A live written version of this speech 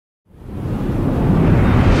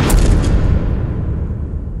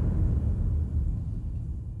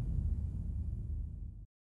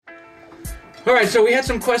right, so we had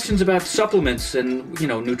some questions about supplements and, you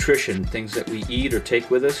know, nutrition, things that we eat or take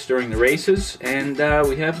with us during the races, and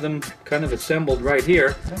we have them kind of assembled right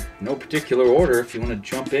here. Yeah. No particular order. If you want to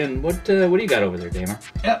jump in, what do you got over there, Damer?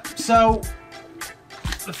 Yep. So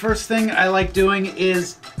the first thing I like doing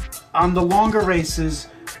is on the longer races,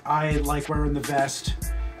 I like wearing the vest.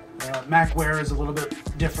 Mac Wear is a little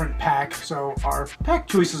bit different pack, so our pack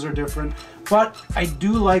choices are different. But I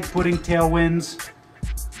do like putting Tailwinds.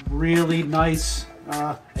 Really nice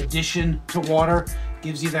addition to water.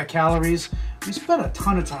 Gives you that calories. We spent a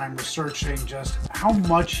ton of time researching just how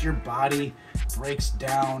much your body breaks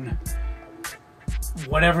down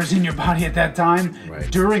whatever's in your body at that time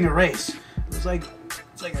during a race. It's like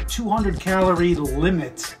a 200 calorie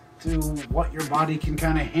limit to what your body can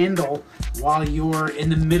kind of handle while you're in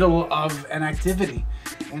the middle of an activity.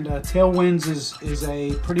 And Tailwinds is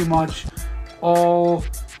a pretty much all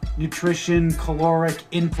nutrition caloric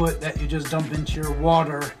input that you just dump into your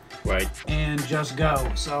water and just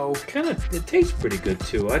go. So kind of, it tastes pretty good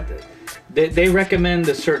too. They recommend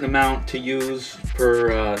a certain amount to use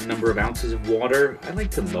per number of ounces of water. I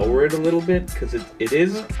like to lower it a little bit because it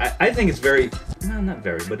is, I think it's very, no, not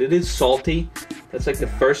very, but it is salty. That's like the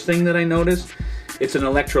first thing that I noticed. It's an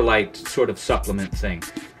electrolyte sort of supplement thing.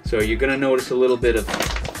 So you're going to notice a little bit of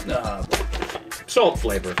salt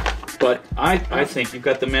flavor. But I think you've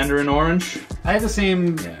got the mandarin orange. I have the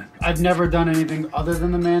same. Yeah. I've never done anything other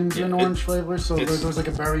than the mandarin orange flavor. So there was like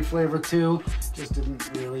a berry flavor too. Just didn't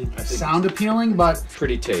really sound appealing, but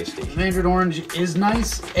pretty tasty. Mandarin orange is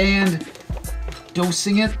nice, and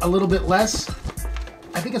dosing it a little bit less,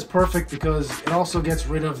 I think it's perfect because it also gets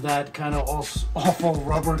rid of that kind of awful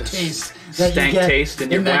rubber taste that stank you get taste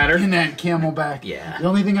in your bladder. In that Camelback. Yeah. The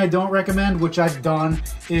only thing I don't recommend, which I've done,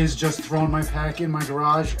 is just throwing my pack in my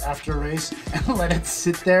garage after a race and let it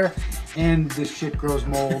sit there, and the shit grows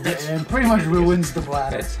mold and pretty much ruins the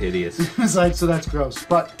bladder. That's hideous. It's like, so that's gross.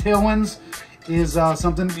 But Tailwinds is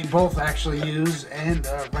something we both actually use and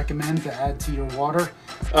recommend to add to your water.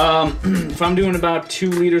 If I'm doing about 2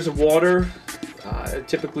 liters of water, I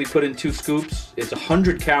typically put in 2 scoops. It's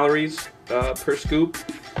 100 calories per scoop.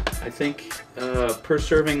 I think per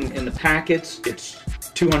serving in the packets, it's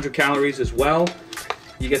 200 calories as well.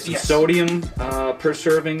 You get some sodium per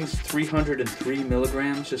servings, 303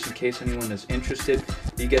 milligrams, just in case anyone is interested.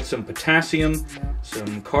 You get some potassium,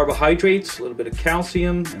 some carbohydrates, a little bit of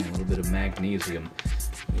calcium, and a little bit of magnesium.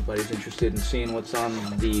 Anybody's interested in seeing what's on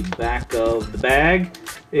the back of the bag,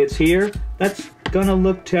 it's here. That's gonna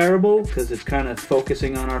look terrible because it's kind of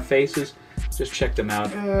focusing on our faces. Just check them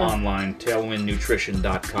out online,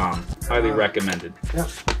 tailwindnutrition.com. Highly recommended. Yep.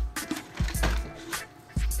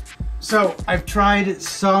 So I've tried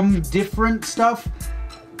some different stuff.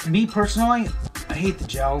 Me personally, I hate the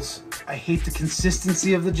gels. I hate the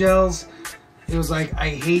consistency of the gels. It was like, I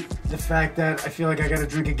hate the fact that I feel like I gotta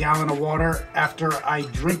drink a gallon of water after I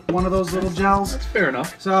drink one of those little gels. That's fair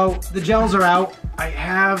enough. So the gels are out. I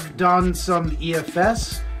have done some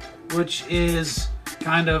EFS, which is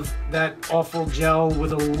kind of that awful gel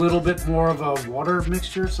with a little bit more of a water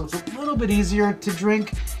mixture, so it's a little bit easier to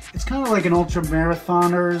drink. It's kind of like an ultra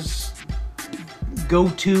marathoner's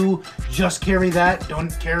go-to. Just carry that.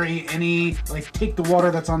 Don't carry any, like, take the water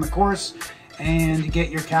that's on the course and get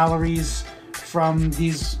your calories from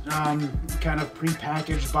these kind of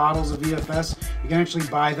pre-packaged bottles of EFS. You can actually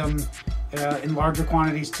buy them in larger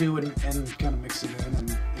quantities too, and kind of mix it in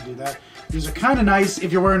and do that. These are kind of nice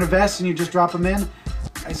if you're wearing a vest and you just drop them in.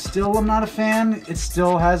 I still am not a fan. It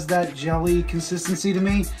still has that jelly consistency to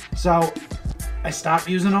me, so I stopped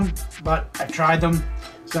using them, but I've tried them.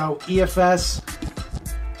 So EFS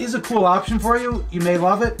is a cool option for you. You may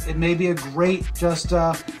love it. It may be a great just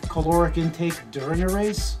caloric intake during a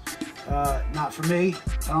race. Not for me.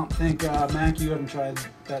 I don't think, Mac, you haven't tried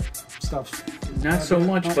that stuff. Not so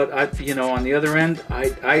much, but on the other end,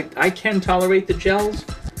 I can tolerate the gels,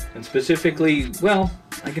 and specifically, well,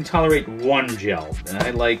 I can tolerate one gel, and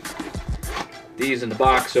I like these in the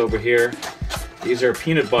box over here. These are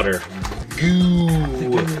peanut butter. Goo.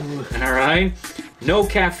 All right. No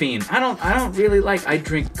caffeine. I don't really like. I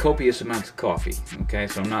drink copious amounts of coffee. Okay,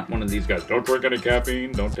 so I'm not one of these guys. Don't drink any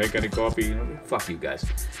caffeine. Don't take any coffee. Fuck you guys.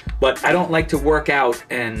 But I don't like to work out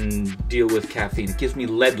and deal with caffeine. It gives me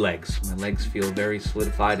lead legs. My legs feel very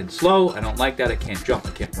solidified and slow. I don't like that. I can't jump.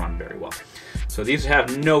 I can't run very well. So these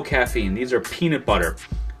have no caffeine. These are peanut butter.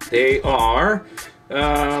 They are,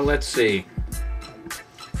 let's see,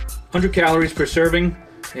 100 calories per serving.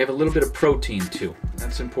 They have a little bit of protein too.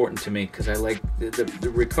 That's important to me because I like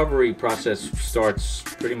the recovery process starts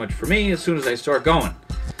pretty much for me as soon as I start going.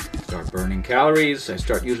 I start burning calories, I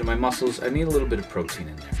start using my muscles. I need a little bit of protein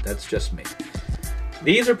in there. That's just me.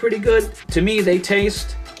 These are pretty good. To me, they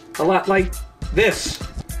taste a lot like this.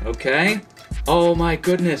 Okay? Oh my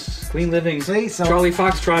goodness. Clean Living. See, so Charlie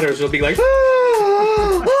Foxtrotters will be like,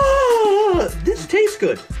 this tastes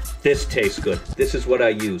good. This tastes good. This is what I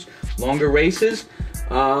use. Longer races,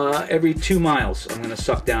 every 2 miles, I'm going to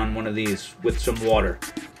suck down one of these with some water.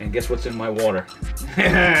 And guess what's in my water?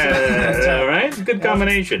 All right? Good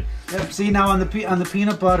combination. Yep. See, now on the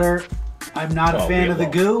peanut butter, I'm not a fan of the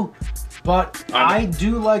goo, but I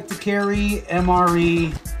do like to carry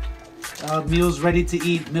MRE, meals ready to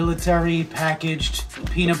eat, military packaged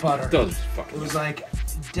peanut butter. Those fucking It was like,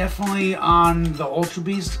 definitely on the Ultra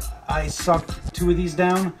Beast, I sucked 2 of these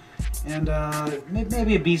down. And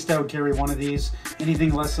maybe a Beast I would carry 1 of these.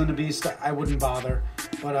 Anything less than a Beast I wouldn't bother.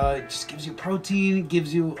 But it just gives you protein,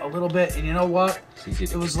 gives you a little bit, and you know what?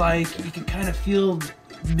 It was like you can kind of feel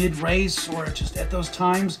mid-race or just at those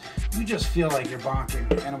times, you just feel like you're bonking.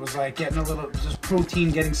 And it was like getting a little, just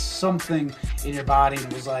protein, getting something in your body. And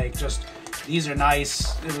it was like just, these are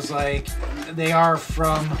nice. It was like, they are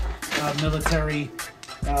from military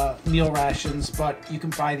meal rations, but you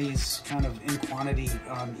can buy these kind of in quantity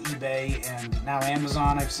on eBay and now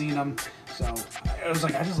Amazon. I've seen them, so I was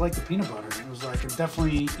like, I just like the peanut butter. It was like it's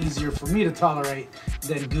definitely easier for me to tolerate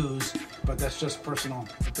than goos, but that's just personal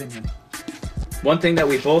opinion. One thing that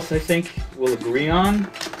we both, I think, will agree on.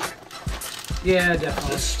 Yeah,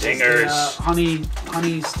 definitely. The stingers.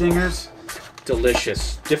 Honey stingers.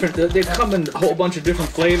 Delicious. Different. They come in a whole bunch of different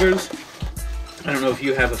flavors. I don't know if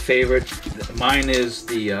you have a favorite. Mine is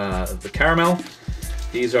the caramel.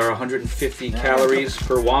 These are 150 calories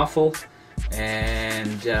per waffle,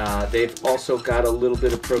 and they've also got a little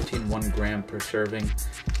bit of protein, 1 gram per serving.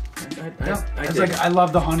 I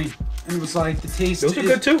love the honey. And it was like the taste. Those are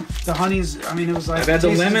good too. The honey's, I mean, it was like. I've had the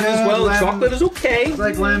lemon as well. The chocolate is okay. It's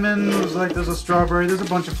like lemon. It was like there's a strawberry. There's a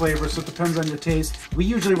bunch of flavors, so it depends on your taste. We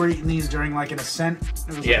usually were eating these during like an ascent. It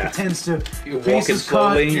was like it tends to. You walk it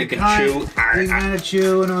slowly. You can chew. You kind of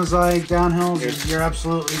chew, and it was like downhill. You're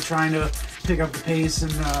absolutely trying to pick up the pace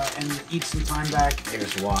and eat some time back.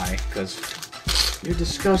 Here's why, because you're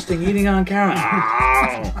disgusting eating on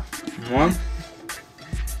camera.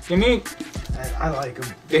 To me, I like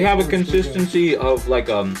them. They have a consistency of like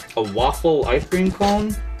a waffle ice cream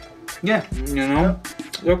cone. Yeah. You know?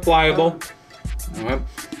 They're pliable. Alright.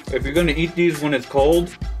 If you're going to eat these when it's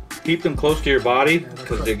cold, keep them close to your body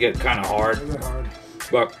because they get kind of hard. They get hard.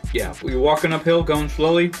 But yeah, if you're walking uphill going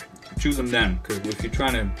slowly, chew them then. Because if you're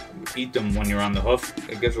trying to eat them when you're on the hoof,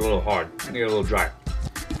 it gets a little hard. They get a little dry.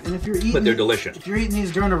 And if you're eating, but they're delicious. If you're eating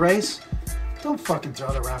these during a race, don't fucking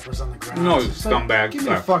throw the wrappers on the ground. No, you scumbag. Give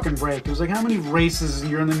me a fucking break. It was like, how many races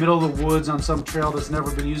and you're in the middle of the woods on some trail that's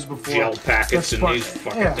never been used before? Gel packets and these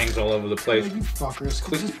fucking things all over the place. Like, you fuckers.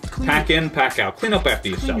 Just pack in, pack out. Clean up after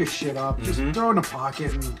yourself. Clean your shit up. Just throw it in a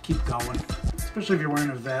pocket and keep going. Especially if you're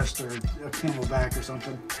wearing a vest or a camelback or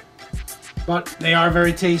something. But they are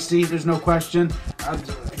very tasty. There's no question.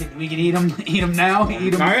 We can eat them now.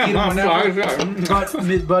 Eat them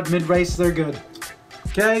whenever. But mid-race, they're good.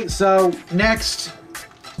 Okay, so next,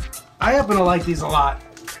 I happen to like these a lot.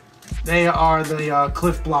 They are the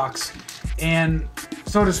Cliff Blocks, and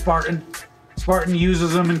so does Spartan. Spartan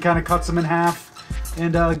uses them and kind of cuts them in half,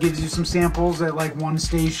 and gives you some samples at like one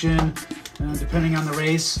station, depending on the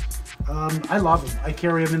race. I love them. I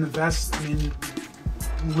carry them in the vest. I mean,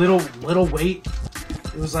 little weight.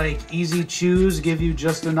 It was like easy chews, give you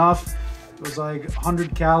just enough. It was like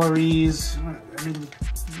 100 calories. I mean,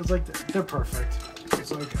 it was like they're perfect. It's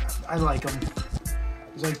like, I like them.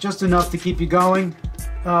 It's like just enough to keep you going.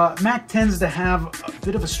 Mac tends to have a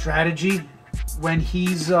bit of a strategy when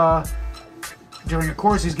he's, during a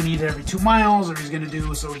course, he's going to eat it every 2 miles, or he's going to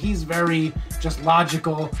do, so he's very just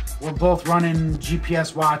logical. We're both running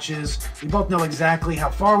GPS watches. We both know exactly how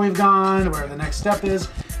far we've gone, where the next step is.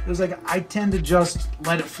 It was like, I tend to just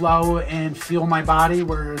let it flow and feel my body,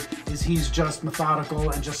 whereas he's just methodical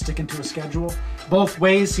and just sticking to a schedule. Both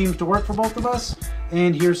ways seems to work for both of us.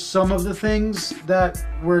 And here's some of the things that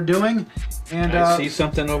we're doing. And I see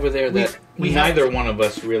something over there that neither one of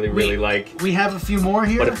us really like. We have a few more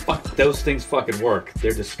here. But those things fucking work.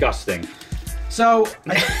 They're disgusting. So,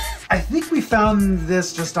 I think we found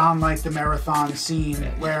this just on like the marathon scene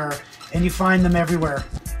and you find them everywhere.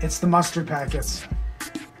 It's the mustard packets.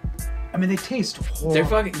 I mean, they taste horrible. They're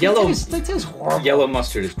fucking yellow. They taste horrible. Yellow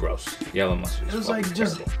mustard is gross. Yellow mustard is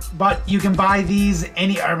terrible. But you can buy these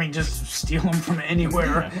just steal them from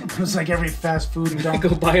anywhere. Yeah. It was like every fast food and go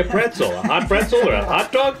buy a pretzel, a hot pretzel or a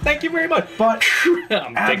hot dog. Thank you very much. But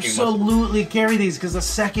absolutely carry these, because the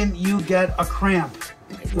second you get a cramp,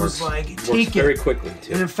 it was like take it very quickly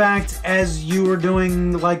too. And in fact, as you were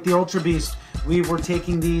doing like the Ultra Beast, we were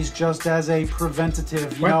taking these just as a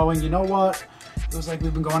preventative, you Right. know, and you know what? It was like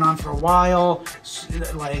we've been going on for a while.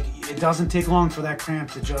 Like, it doesn't take long for that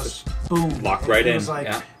cramp to just boom. Lock right It in, was like,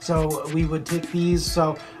 yeah. So we would take these.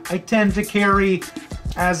 So I tend to carry,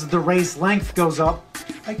 as the race length goes up,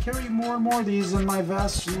 I carry more and more of these in my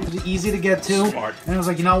vest. It was easy to get to. Smart. And I was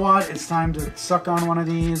like, you know what? It's time to suck on one of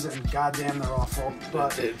these, and goddamn, they're awful.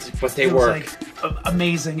 But they it work. was like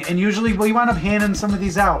amazing. And usually we wind up handing some of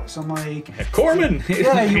these out. So I'm like, Corman.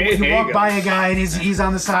 yeah, you There walk go. by a guy and he's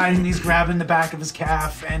on the side and he's grabbing the back of his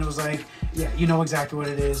calf, and it was like, yeah, you know exactly what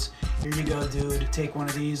it is. Here you go, dude. Take one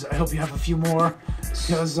of these. I hope you have a few more,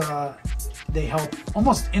 because they help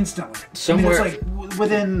almost instantly. Somewhere- I mean, it's like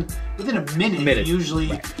within a minute.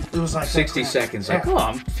 Usually, it was like 60 that cramp. seconds. Yeah. Like, oh,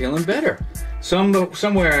 I'm feeling better.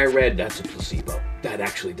 Somewhere I read that's a placebo. That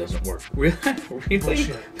actually doesn't work. Really?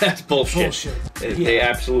 Bullshit. That's bullshit. Bullshit. They Yeah.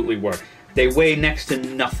 absolutely work. They weigh next to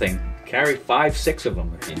nothing. Carry 5, 6 of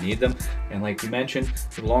them if you need them. And like you mentioned,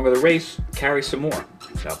 the longer the race, carry some more.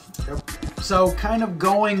 So So kind of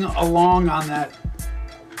going along on that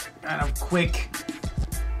kind of quick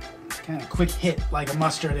hit like a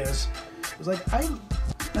mustard is. It was like,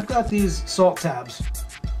 I've got these salt tabs.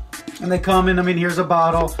 And they come in, I mean, here's a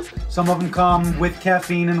bottle. Some of them come with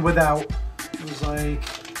caffeine and without. It was like,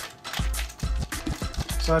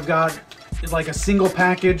 so I've got like a single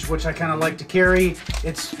package, which I kind of like to carry.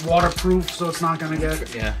 It's waterproof, so it's not going to get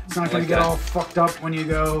it's not going to get all fucked up when you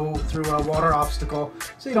go through a water obstacle.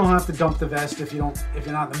 So you don't have to dump the vest if you're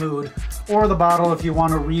not in the mood, or the bottle if you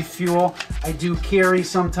want to refuel. I do carry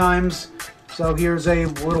sometimes. So here's a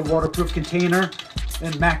little waterproof container,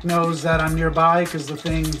 and Mac knows that I'm nearby because the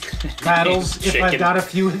thing rattles if I've got a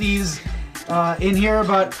few of these in here.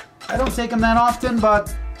 But I don't take them that often.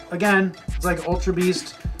 But again, it's like Ultra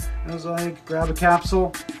Beast. It was like, grab a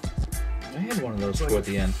capsule. I had one of those Like toward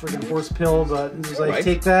the end. Friggin' horse pill, but it was like, Right.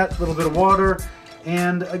 take that, little bit of water,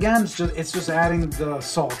 and again, it's just adding the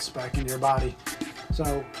salts back into your body.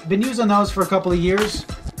 So, been using those for a couple of years.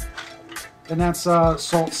 And that's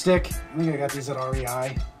Salt Stick. I think I got these at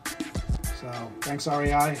REI. So, thanks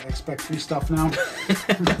REI. I expect free stuff now.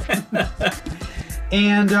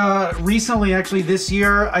 And recently, actually this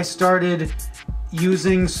year, I started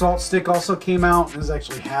using Salt Stick. Also came out. It was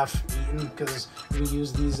actually half eaten because we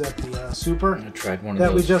used these at the Super I tried one of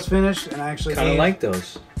that those. we just finished, and I actually kind of ate. like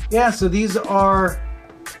those. Yeah, so these are,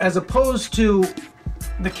 as opposed to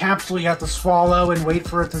the capsule you have to swallow and wait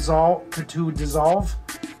for it to dissolve,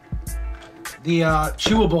 the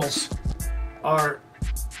chewables are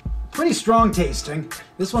pretty strong tasting.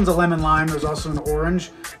 This one's a lemon lime. There's also an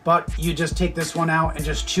orange, but you just take this one out and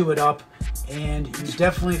just chew it up, and you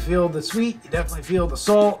definitely feel the sweet, you definitely feel the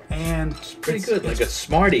salt, and Pretty good. Like a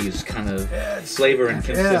Smarties kind of flavor and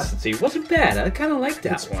consistency. Wasn't bad. I kind of like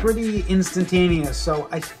that it's one. pretty instantaneous. So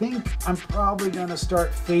I think I'm probably going to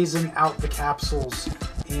start phasing out the capsules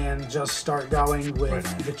and just start going with Right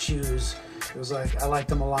on. the chews. It was like, I liked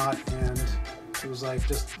them a lot, and it was like,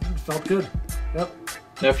 just felt good. Yep.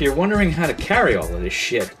 Now, if you're wondering how to carry all of this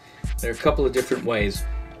shit, there are a couple of different ways.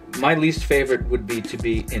 My least favorite would be to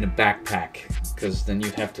be in a backpack, because then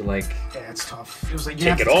you'd have to like Yeah, it's tough. It was like, you take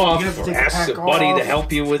have it to, off you have to or take the ask pack somebody to off.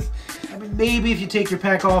 help you with. I mean, maybe if you take your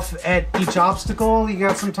pack off at each obstacle, you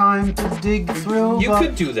got some time to dig through. You but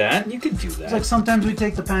could do that. You could do that. it's like sometimes we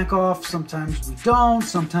take the pack off, sometimes we don't.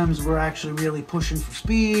 Sometimes we're actually really pushing for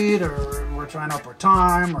speed, or we're trying to up our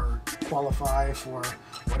time, or qualify for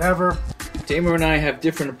whatever. Tamer and I have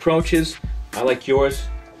different approaches. I like yours.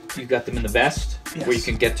 You got them in the vest, Yes. where you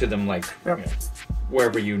can get to them like Yep. you know,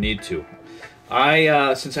 wherever you need to.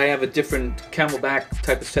 Since I have a different camelback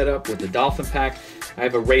type of setup with the dolphin pack, I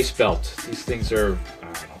have a race belt. These things are, I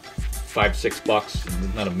don't know, $5-6.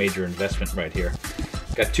 And not a major investment right here.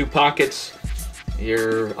 Got 2 pockets.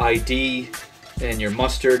 Your ID and your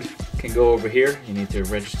mustard can go over here. You need to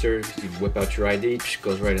register. You whip out your ID.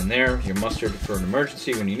 Goes right in there. Your mustard for an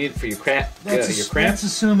emergency when you need it for your cramps. That's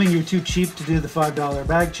assuming you're too cheap to do the $5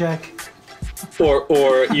 bag check.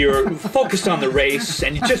 Or you're focused on the race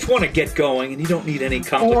and you just want to get going and you don't need any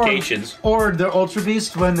complications. Or the Ultra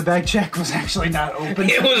Beast when the bag check was actually not open.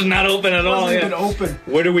 It was not open at all. wasn't Yeah. even open.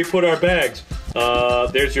 Where do we put our bags?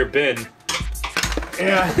 There's your bin.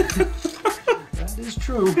 Yeah. That is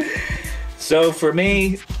true. So for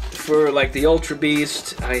me, for like the Ultra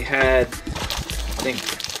Beast, I had, I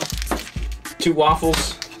think, 2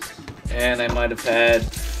 waffles, and I might have had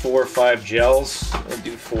 4 or 5 gels. I'll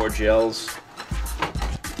do 4 gels.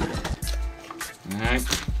 Alright.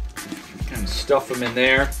 Kind of stuff them in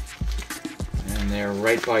there, and they're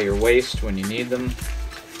right by your waist when you need them.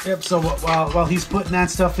 Yep, so while he's putting that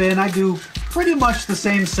stuff in, I do pretty much the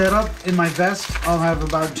same setup in my vest. I'll have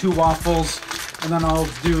about 2 waffles, and then I'll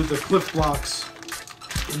do the clip blocks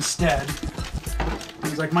instead.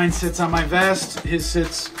 It's like mine sits on my vest, his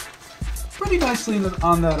sits pretty nicely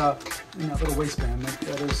on that little waistband.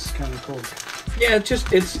 That is kind of cool. Yeah,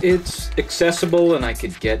 it's accessible, and I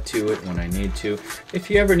could get to it when I need to. If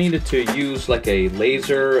you ever needed to use like a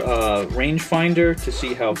laser rangefinder to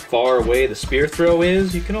see how far away the spear throw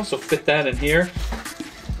is, you can also fit that in here.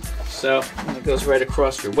 So it goes right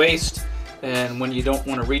across your waist, and when you don't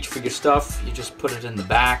want to reach for your stuff, you just put it in the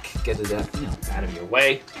back, get it out of your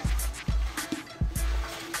way.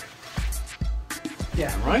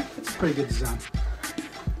 Yeah, right. That's a pretty good design.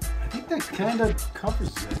 I think that kind of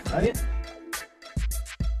covers it, right?